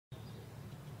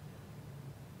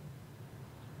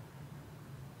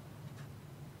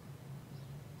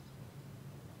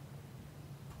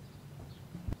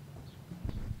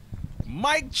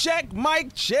Mic check,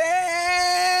 mic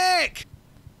check!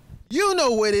 You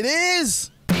know what it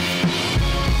is!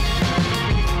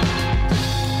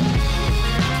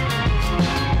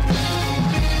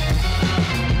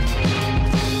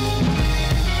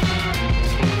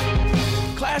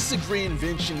 Classic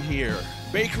Reinvention here,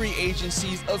 Bakery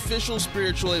Agency's official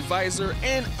spiritual advisor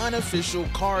and unofficial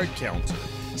card counter.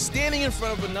 Standing in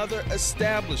front of another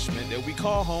establishment that we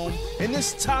call home in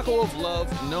this taco of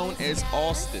love known as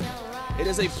Austin. It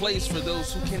is a place for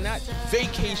those who cannot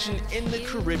vacation in the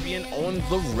Caribbean on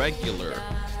the regular.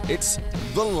 It's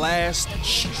the last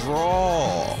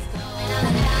straw.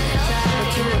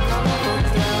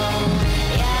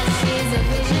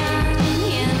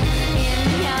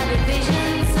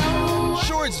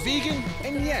 Sure, it's vegan,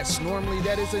 and yes, normally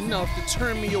that is enough to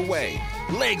turn me away.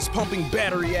 Legs pumping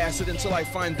battery acid until I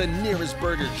find the nearest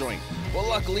burger joint. But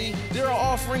luckily, there are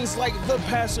offerings like the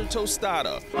Pastor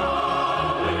Tostada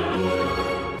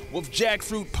with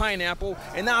jackfruit, pineapple,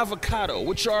 and avocado,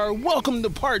 which are a welcome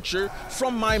departure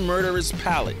from my murderous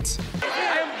palate.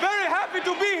 I am very happy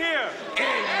to be here.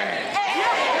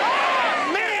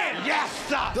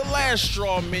 The last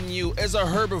straw menu is a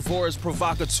herbivore's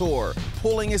provocateur,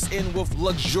 pulling us in with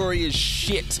luxurious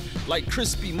shit like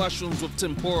crispy mushrooms with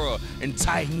tempura and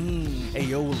tahini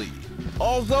aioli.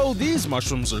 Although these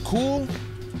mushrooms are cool,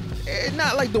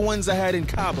 not like the ones I had in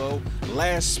Cabo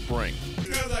last spring.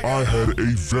 I had a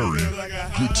very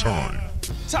good time.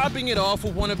 Topping it off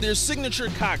with one of their signature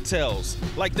cocktails,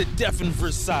 like the Deaf in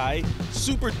Versailles,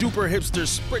 Super Duper Hipster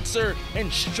Spritzer,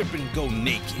 and Strip and Go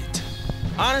Naked.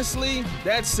 Honestly,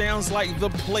 that sounds like the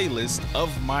playlist of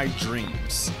my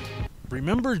dreams.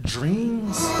 Remember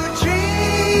dreams?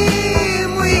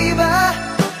 Dream weaver,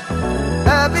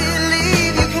 I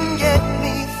believe you can get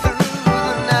me through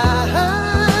the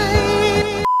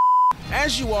night.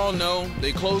 As you all know,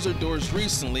 they closed their doors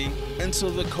recently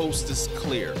until the coast is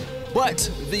clear. But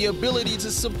the ability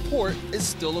to support is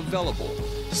still available.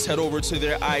 Just head over to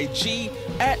their IG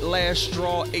at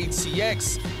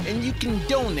LastStrawATX and you can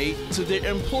donate to their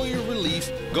Employer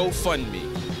Relief GoFundMe.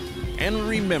 And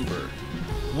remember,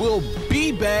 we'll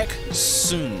be back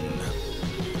soon.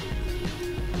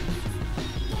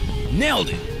 Nailed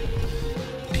it!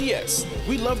 P.S.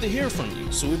 We'd love to hear from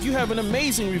you, so if you have an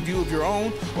amazing review of your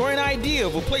own or an idea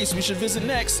of a place we should visit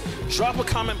next, drop a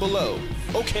comment below.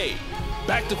 Okay,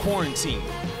 back to quarantine.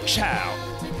 Ciao.